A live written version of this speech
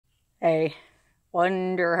Hey,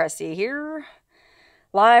 Wonder Hussy here,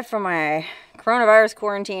 live from my coronavirus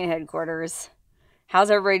quarantine headquarters. How's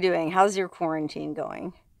everybody doing? How's your quarantine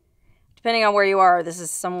going? Depending on where you are, this is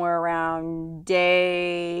somewhere around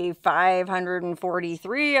day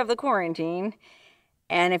 543 of the quarantine.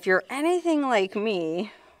 And if you're anything like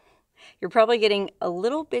me, you're probably getting a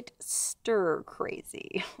little bit stir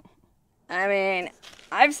crazy. I mean,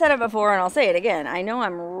 I've said it before and I'll say it again. I know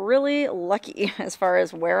I'm really lucky as far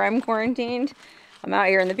as where I'm quarantined. I'm out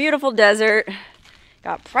here in the beautiful desert.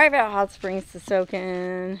 Got private hot springs to soak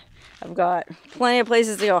in. I've got plenty of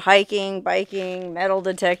places to go hiking, biking, metal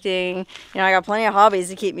detecting. You know, I got plenty of hobbies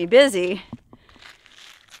to keep me busy.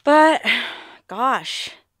 But,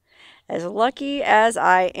 gosh, as lucky as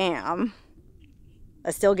I am,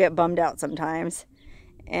 I still get bummed out sometimes.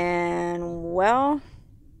 And, well,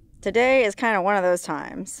 today is kind of one of those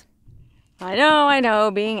times. I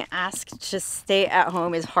know, being asked to stay at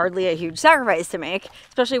home is hardly a huge sacrifice to make,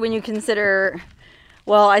 especially when you consider,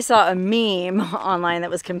 well, I saw a meme online that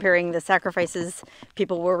was comparing the sacrifices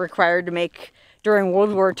people were required to make during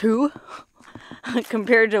World War II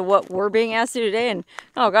compared to what we're being asked to do today, and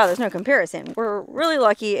oh God, there's no comparison. We're really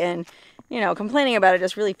lucky, and, you know, complaining about it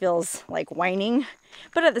just really feels like whining.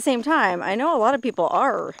 But at the same time, I know a lot of people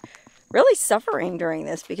are really suffering during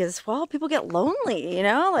this because, well, people get lonely, you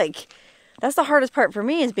know? Like, that's the hardest part for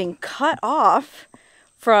me, is being cut off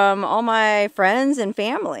from all my friends and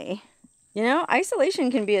family. You know,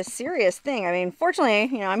 isolation can be a serious thing. I mean, fortunately,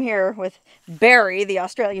 you know, I'm here with Barry, the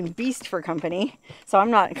Australian beast, for company, so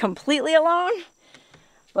I'm not completely alone.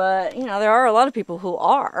 But, you know, there are a lot of people who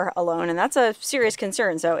are alone, and that's a serious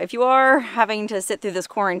concern. So if you are having to sit through this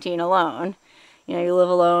quarantine alone, you know, you live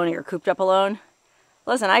alone, or you're cooped up alone,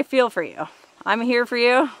 listen, I feel for you. I'm here for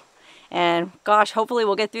you. And gosh, hopefully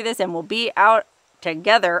we'll get through this and we'll be out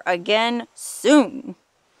together again soon.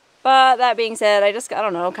 But that being said, I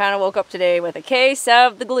don't know, kind of woke up today with a case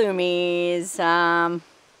of the gloomies.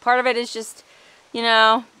 Part of it is just, you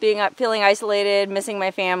know, feeling isolated, missing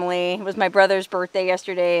my family. It was my brother's birthday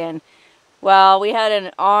yesterday, and, well, we had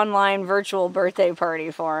an online virtual birthday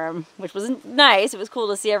party for him, which was nice. It was cool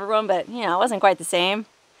to see everyone, but, you know, it wasn't quite the same.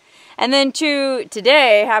 And then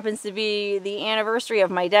today happens to be the anniversary of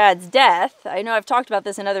my dad's death. I know I've talked about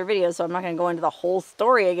this in other videos, so I'm not going to go into the whole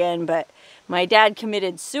story again, but my dad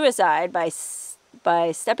committed suicide by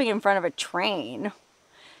stepping in front of a train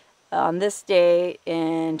on this day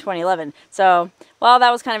in 2011. So, well, that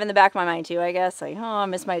was kind of in the back of my mind too, I guess. Like, oh, I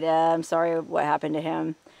miss my dad. I'm sorry what happened to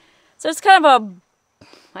him. So it's kind of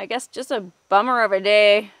I guess, just a bummer of a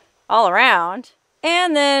day all around.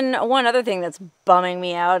 And then one other thing that's bumming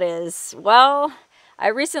me out is, well, I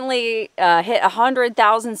recently hit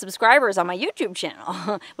 100,000 subscribers on my YouTube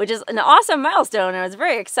channel, which is an awesome milestone, and it's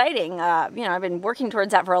very exciting. You know, I've been working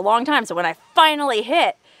towards that for a long time, so when I finally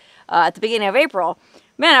hit at the beginning of April,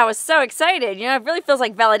 man, I was so excited. You know, it really feels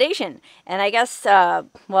like validation. And I guess,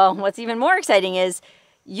 well, what's even more exciting is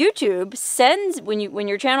YouTube sends, when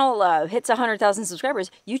your channel hits 100,000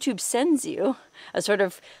 subscribers, YouTube sends you a sort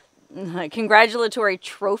of congratulatory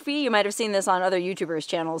trophy. You might have seen this on other YouTubers'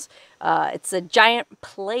 channels. It's a giant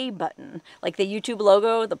play button, like the YouTube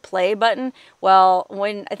logo, the play button. Well,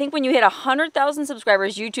 I think when you hit 100,000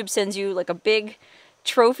 subscribers, YouTube sends you like a big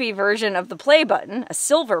trophy version of the play button, a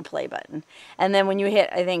silver play button. And then when you hit,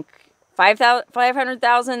 I think,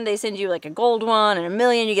 500,000, they send you like a gold one, and 1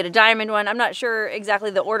 million, you get a diamond one. I'm not sure exactly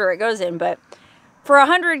the order it goes in, but for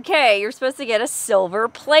 100K, you're supposed to get a silver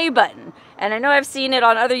play button. And I know I've seen it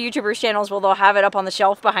on other YouTubers' channels where they'll have it up on the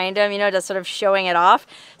shelf behind them, you know, just sort of showing it off.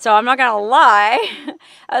 So I'm not going to lie,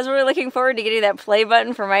 I was really looking forward to getting that play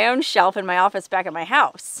button for my own shelf in my office back at my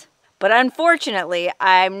house. But unfortunately,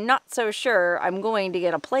 I'm not so sure I'm going to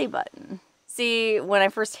get a play button. See, when I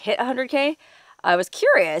first hit 100K, I was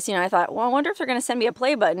curious, you know, I thought, well, I wonder if they're going to send me a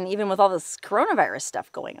play button even with all this coronavirus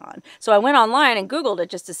stuff going on. So I went online and Googled it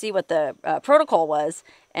just to see what the protocol was.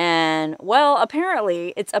 And, well,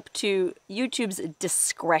 apparently it's up to YouTube's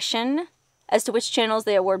discretion as to which channels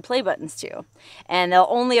they award play buttons to. And they'll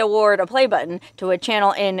only award a play button to a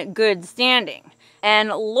channel in good standing. And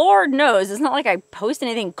Lord knows, it's not like I post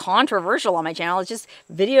anything controversial on my channel. It's just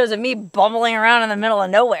videos of me bumbling around in the middle of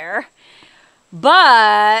nowhere.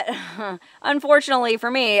 But, unfortunately for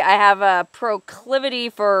me, I have a proclivity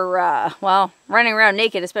for, well, running around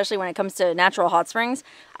naked, especially when it comes to natural hot springs.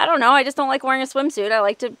 I don't know, I just don't like wearing a swimsuit. I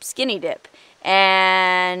like to skinny dip.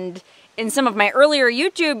 And in some of my earlier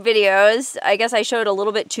YouTube videos, I guess I showed a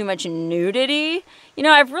little bit too much nudity. You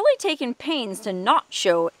know, I've really taken pains to not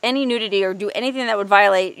show any nudity or do anything that would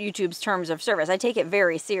violate YouTube's terms of service. I take it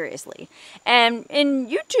very seriously. And in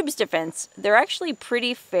YouTube's defense, they're actually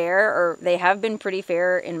pretty fair, or they have been pretty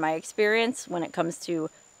fair in my experience when it comes to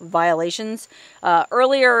violations.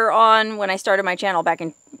 Earlier on, when I started my channel back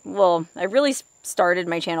in, well, I really started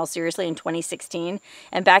my channel seriously in 2016,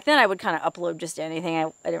 and back then I would kind of upload just anything.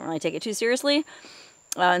 I didn't really take it too seriously,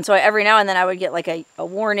 and so every now and then I would get like a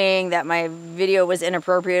warning that my video was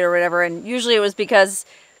inappropriate or whatever, and usually it was because,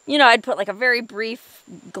 you know, I'd put like a very brief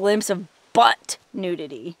glimpse of butt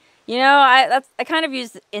nudity. You know, I kind of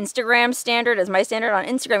use the Instagram standard as my standard. On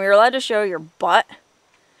Instagram, you're allowed to show your butt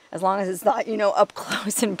as long as it's not, you know, up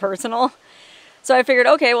close and personal. So I figured,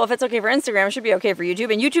 okay, well, if it's okay for Instagram, it should be okay for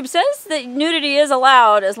YouTube. And YouTube says that nudity is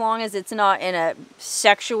allowed as long as it's not in a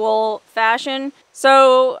sexual fashion.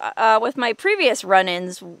 So with my previous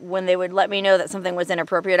run-ins, when they would let me know that something was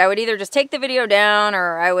inappropriate, I would either just take the video down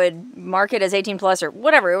or I would mark it as 18 plus or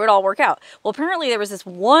whatever. It would all work out. Well, apparently there was this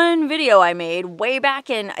one video I made way back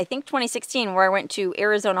in, I think, 2016, where I went to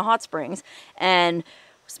Arizona Hot Springs, and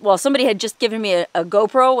well, somebody had just given me a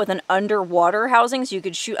GoPro with an underwater housing so you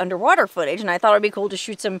could shoot underwater footage, and I thought it'd be cool to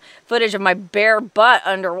shoot some footage of my bare butt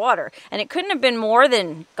underwater. And it couldn't have been more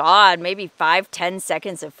than, God, maybe 5-10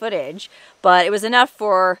 seconds of footage, but it was enough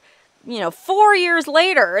for, you know, 4 years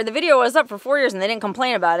later. The video was up for 4 years and they didn't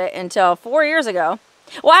complain about it until 4 years ago.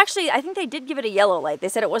 Well, actually, I think they did give it a yellow light. They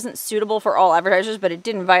said it wasn't suitable for all advertisers, but it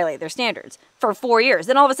didn't violate their standards for 4 years.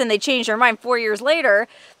 Then all of a sudden they changed their mind 4 years later.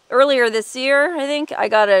 Earlier this year, I think, I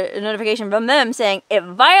got a notification from them saying it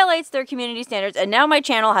violates their community standards, and now my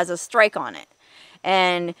channel has a strike on it.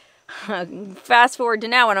 And fast forward to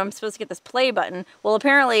now when I'm supposed to get this play button. Well,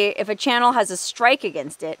 apparently, if a channel has a strike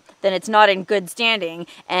against it, then it's not in good standing,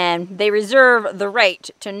 and they reserve the right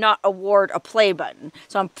to not award a play button.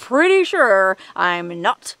 So I'm pretty sure I'm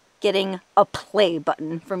not getting a play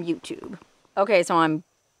button from YouTube. Okay, so I'm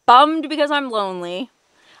bummed because I'm lonely.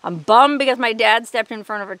 I'm bummed because my dad stepped in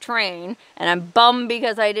front of a train, and I'm bummed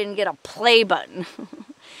because I didn't get a play button.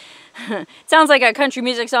 Sounds like a country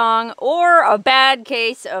music song or a bad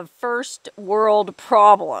case of first world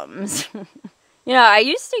problems. You know, I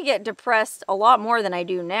used to get depressed a lot more than I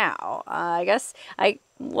do now. I guess I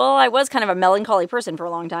was kind of a melancholy person for a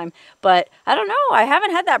long time, but I don't know. I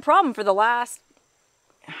haven't had that problem for the last,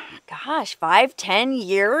 gosh, 5-10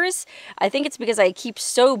 years. I think it's because I keep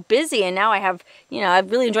so busy, and now I have, you know, I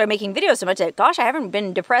really enjoy making videos so much that, gosh, I haven't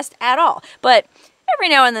been depressed at all. But every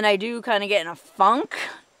now and then I do kind of get in a funk.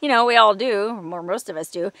 You know, we all do, or most of us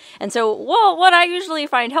do. And so, well, what I usually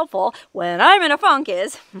find helpful when I'm in a funk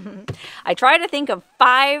is I try to think of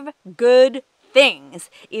 5 good things.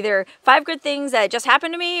 Either 5 good things that just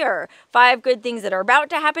happened to me or 5 good things that are about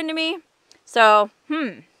to happen to me. So,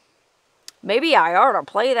 maybe I ought to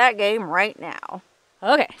play that game right now.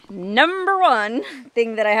 Okay, number 1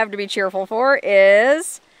 thing that I have to be cheerful for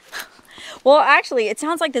is, well, actually, it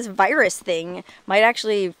sounds like this virus thing might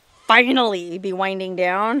actually finally be winding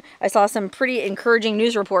down. I saw some pretty encouraging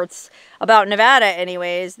news reports about Nevada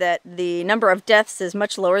anyways, that the number of deaths is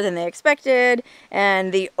much lower than they expected,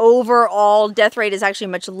 and the overall death rate is actually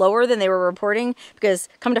much lower than they were reporting, because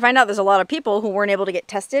come to find out there's a lot of people who weren't able to get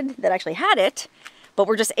tested that actually had it, but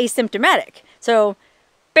were just asymptomatic. So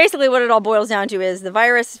basically what it all boils down to is the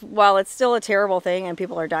virus, while it's still a terrible thing and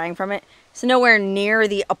people are dying from it, it's nowhere near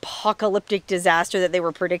the apocalyptic disaster that they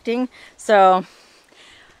were predicting. So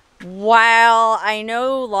while I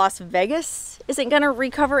know Las Vegas isn't going to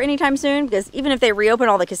recover anytime soon, because even if they reopen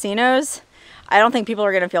all the casinos, I don't think people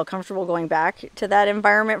are going to feel comfortable going back to that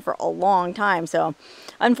environment for a long time. So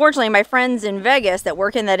unfortunately, my friends in Vegas that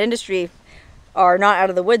work in that industry are not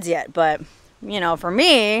out of the woods yet. But, you know, for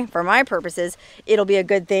me, for my purposes, it'll be a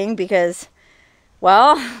good thing because,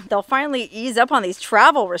 well, they'll finally ease up on these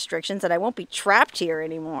travel restrictions and I won't be trapped here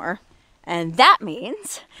anymore. And that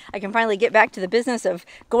means I can finally get back to the business of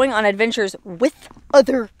going on adventures with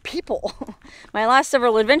other people. My last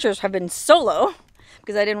several adventures have been solo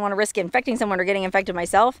because I didn't want to risk infecting someone or getting infected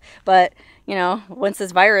myself. But, you know, once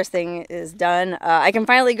this virus thing is done, I can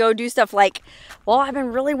finally go do stuff like, well, I've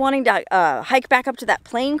been really wanting to hike back up to that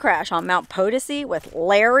plane crash on Mount Potosi with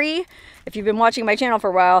Larry. If you've been watching my channel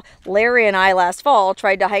for a while, Larry and I last fall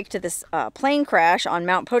tried to hike to this plane crash on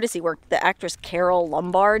Mount Potosi where the actress Carol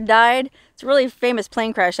Lombard died. It's a really famous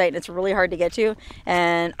plane crash site and it's really hard to get to.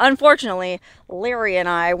 And unfortunately, Larry and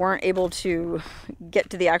I weren't able to get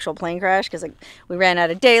to the actual plane crash because we ran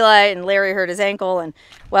out of daylight and Larry hurt his ankle. And,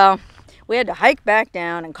 well, we had to hike back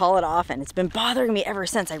down and call it off, and it's been bothering me ever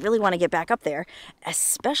since. I really want to get back up there,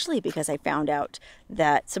 especially because I found out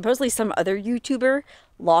that supposedly some other YouTuber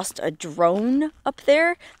lost a drone up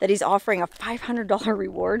there that he's offering a $500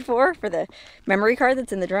 reward for the memory card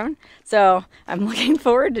that's in the drone. So I'm looking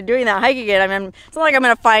forward to doing that hike again. I mean, it's not like I'm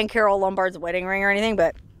going to find Carol Lombard's wedding ring or anything,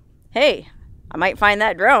 but hey, I might find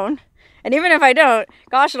that drone. And even if I don't,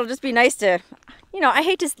 gosh, it'll just be nice to, you know, I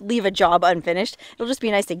hate to leave a job unfinished. It'll just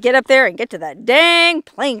be nice to get up there and get to that dang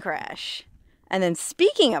plane crash. And then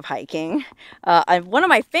speaking of hiking, one of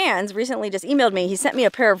my fans recently just emailed me. He sent me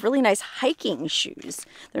a pair of really nice hiking shoes.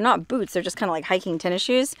 They're not boots. They're just kind of like hiking tennis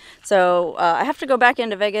shoes. So I have to go back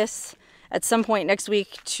into Vegas at some point next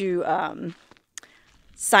week to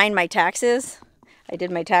sign my taxes. I did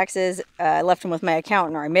my taxes. I left them with my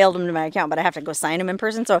accountant, or I mailed them to my accountant, but I have to go sign them in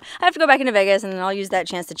person. So I have to go back into Vegas, and then I'll use that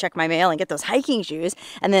chance to check my mail and get those hiking shoes.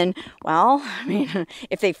 And then, well, I mean,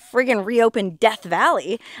 if they friggin' reopen Death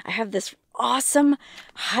Valley, I have this awesome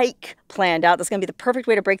hike planned out. That's going to be the perfect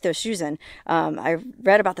way to break those shoes in. I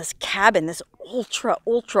read about this cabin, this ultra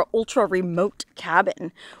remote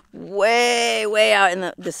cabin way out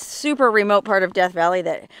in the super remote part of Death Valley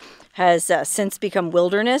that has since become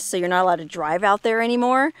wilderness, so you're not allowed to drive out there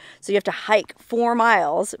anymore. So you have to hike 4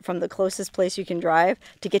 miles from the closest place you can drive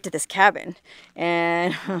to get to this cabin.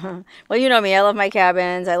 And, well, you know me, I love my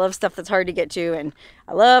cabins. I love stuff that's hard to get to, and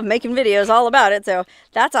I love making videos all about it. So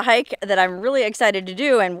that's a hike that I'm really excited to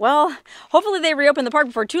do. And, well, hopefully they reopen the park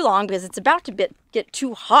before too long, because it's about to get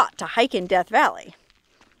too hot to hike in Death Valley.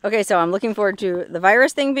 Okay, so I'm looking forward to the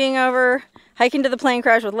virus thing being over, hiking to the plane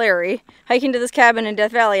crash with Larry, hiking to this cabin in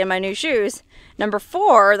Death Valley in my new shoes. Number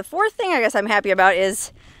 4, the fourth thing I guess I'm happy about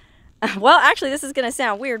is, well, actually this is going to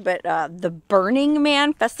sound weird, but the Burning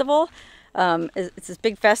Man Festival. It's this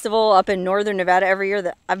big festival up in northern Nevada every year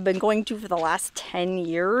that I've been going to for the last 10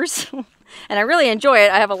 years. And I really enjoy it.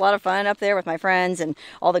 I have a lot of fun up there with my friends and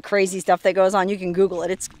all the crazy stuff that goes on. You can Google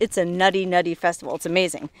it. It's a nutty festival. It's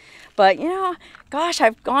amazing. But, you know, gosh,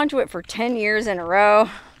 I've gone to it for 10 years in a row.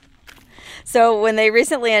 So when they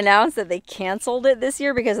recently announced that they canceled it this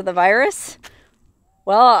year because of the virus,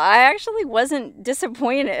 well, I actually wasn't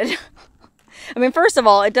disappointed. I mean, first of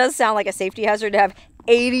all, it does sound like a safety hazard to have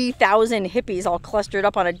 80,000 hippies all clustered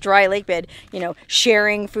up on a dry lake bed, you know,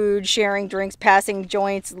 sharing food, sharing drinks, passing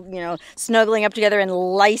joints, you know, snuggling up together in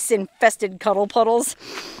lice-infested cuddle puddles.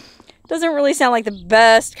 Doesn't really sound like the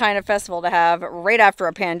best kind of festival to have right after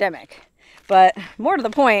a pandemic. But more to the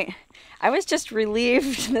point, I was just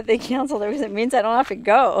relieved that they canceled it, because it means I don't have to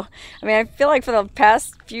go. I mean, I feel like for the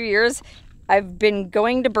past few years, I've been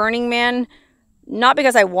going to Burning Man, not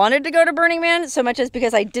because I wanted to go to Burning Man so much as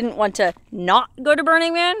because I didn't want to not go to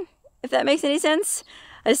Burning Man, if that makes any sense.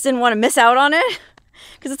 I just didn't want to miss out on it,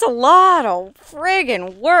 because it's a lot of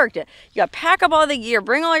friggin' work. You got to pack up all the gear,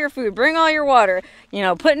 bring all your food, bring all your water, you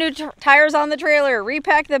know, put new tires on the trailer,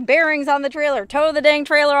 repack the bearings on the trailer, tow the dang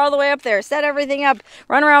trailer all the way up there, set everything up,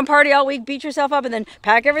 run around, party all week, beat yourself up, and then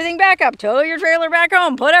pack everything back up, tow your trailer back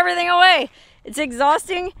home, put everything away. It's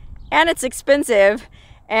exhausting and it's expensive.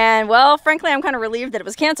 And, well, frankly, I'm kind of relieved that it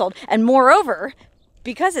was canceled. And moreover,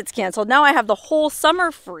 because it's canceled, now I have the whole summer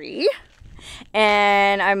free.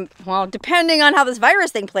 And I'm, well, depending on how this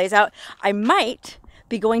virus thing plays out, I might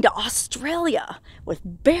be going to Australia with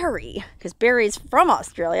Barry, because Barry's from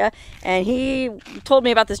Australia. And he told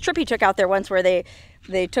me about this trip he took out there once where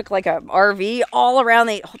they took like a RV all around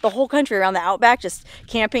the whole country, around the outback, just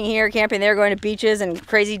camping here, camping there, going to beaches and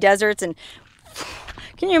crazy deserts. And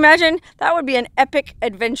can you imagine? That would be an epic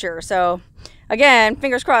adventure. So, again,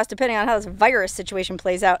 fingers crossed, depending on how this virus situation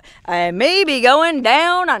plays out, I may be going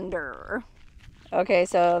down under. Okay,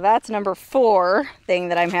 so that's number 4 thing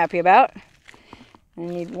that I'm happy about. I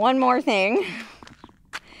need one more thing.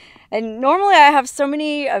 And normally I have so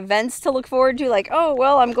many events to look forward to, like, oh,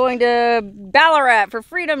 well, I'm going to Ballarat for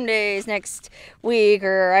Freedom Days next week,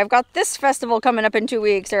 or I've got this festival coming up in 2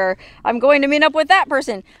 weeks, or I'm going to meet up with that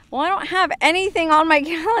person. Well, I don't have anything on my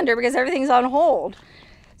calendar because everything's on hold.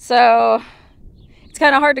 So it's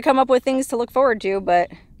kind of hard to come up with things to look forward to, but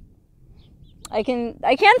I can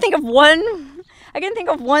think of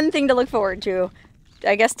one thing to look forward to.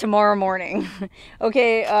 I guess tomorrow morning.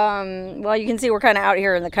 Okay, well, you can see we're kind of out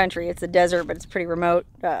here in the country. It's a desert, but it's pretty remote,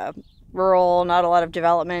 rural, not a lot of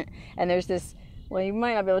development. And there's this, well, you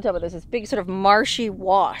might not be able to tell, but there's this big sort of marshy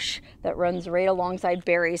wash that runs right alongside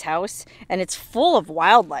Barry's house, and it's full of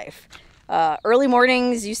wildlife. Early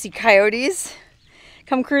mornings, you see coyotes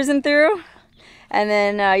come cruising through, and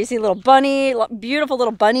then you see little beautiful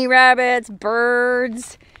little bunny rabbits,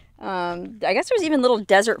 birds, I guess there's even little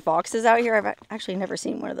desert foxes out here. I've actually never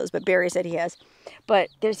seen one of those, but Barry said he has. But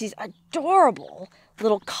there's these adorable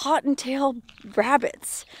little cottontail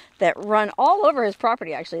rabbits that run all over his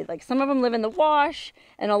property, actually. Like, some of them live in the wash,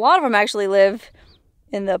 and a lot of them actually live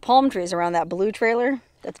in the palm trees around that blue trailer.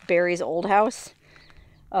 That's Barry's old house.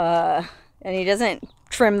 And he doesn't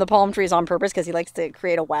trim the palm trees on purpose because he likes to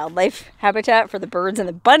create a wildlife habitat for the birds and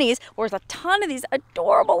the bunnies. There's a ton of these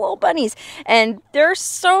adorable little bunnies, and they're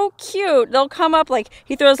so cute. They'll come up, like,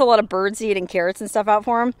 he throws a lot of birdseed and carrots and stuff out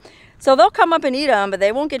for them. So they'll come up and eat them, but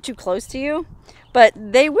they won't get too close to you. But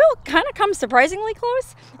they will kind of come surprisingly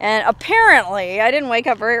close. And apparently, I didn't wake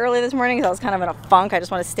up very early this morning because I was kind of in a funk. I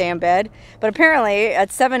just want to stay in bed. But apparently,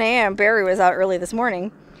 at 7 a.m., Barry was out early this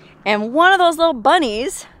morning. And one of those little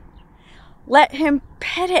bunnies let him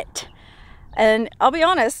pet it. And I'll be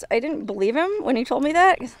honest, I didn't believe him when he told me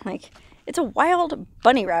that. Like, it's a wild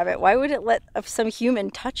bunny rabbit. Why would it let some human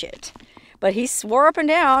touch it? But he swore up and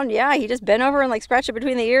down, yeah, he just bent over and like scratched it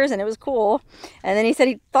between the ears, and it was cool. And then he said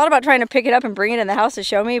he thought about trying to pick it up and bring it in the house to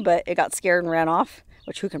show me, but it got scared and ran off,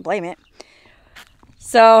 which who can blame it?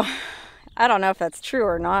 So I don't know if that's true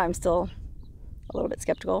or not. I'm still a little bit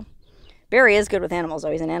skeptical. Barry is good with animals,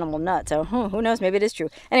 though. He's an animal nut, so who knows? Maybe it is true.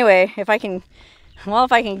 Anyway, if I can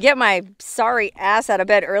get my sorry ass out of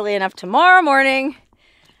bed early enough tomorrow morning,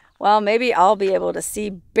 well, maybe I'll be able to see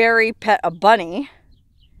Barry pet a bunny.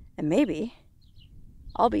 And maybe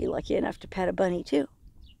I'll be lucky enough to pet a bunny too.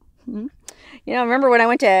 You know, remember when I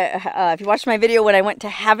went to, if you watched my video, when I went to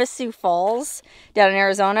Havasu Falls down in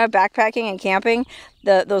Arizona, backpacking and camping,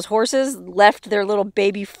 those horses left their little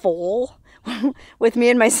baby foal with me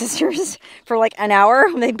and my sisters for like an hour.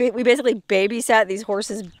 We basically babysat these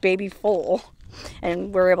horses' baby foal,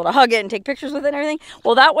 and we were able to hug it and take pictures with it and everything.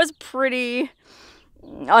 Well, that was pretty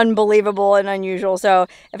unbelievable and unusual. So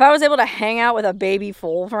if I was able to hang out with a baby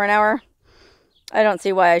foal for an hour, I don't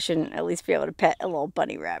see why I shouldn't at least be able to pet a little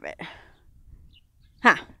bunny rabbit.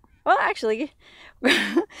 Huh. Well, actually,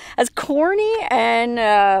 as corny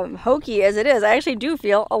and hokey as it is, I actually do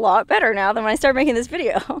feel a lot better now than when I started making this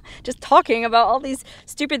video. Just talking about all these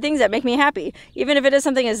stupid things that make me happy. Even if it is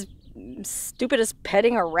something as stupid as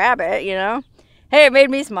petting a rabbit, you know? Hey, it made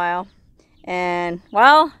me smile. And,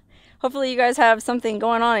 well, hopefully you guys have something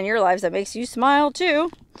going on in your lives that makes you smile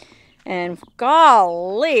too. And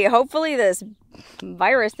golly, hopefully this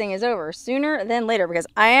virus thing is over sooner than later, because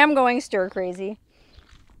I am going stir crazy.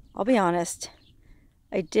 I'll be honest.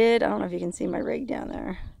 I don't know if you can see my rig down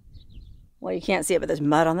there. Well, you can't see it, but there's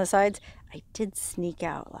mud on the sides. I did sneak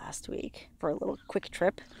out last week for a little quick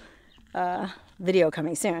trip. Video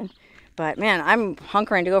coming soon. But man, I'm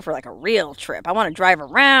hunkering to go for like a real trip. I want to drive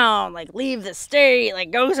around, like leave the state,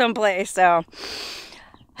 like go someplace. So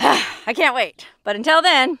I can't wait. But until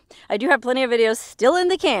then, I do have plenty of videos still in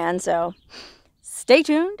the can. So stay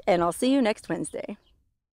tuned, and I'll see you next Wednesday.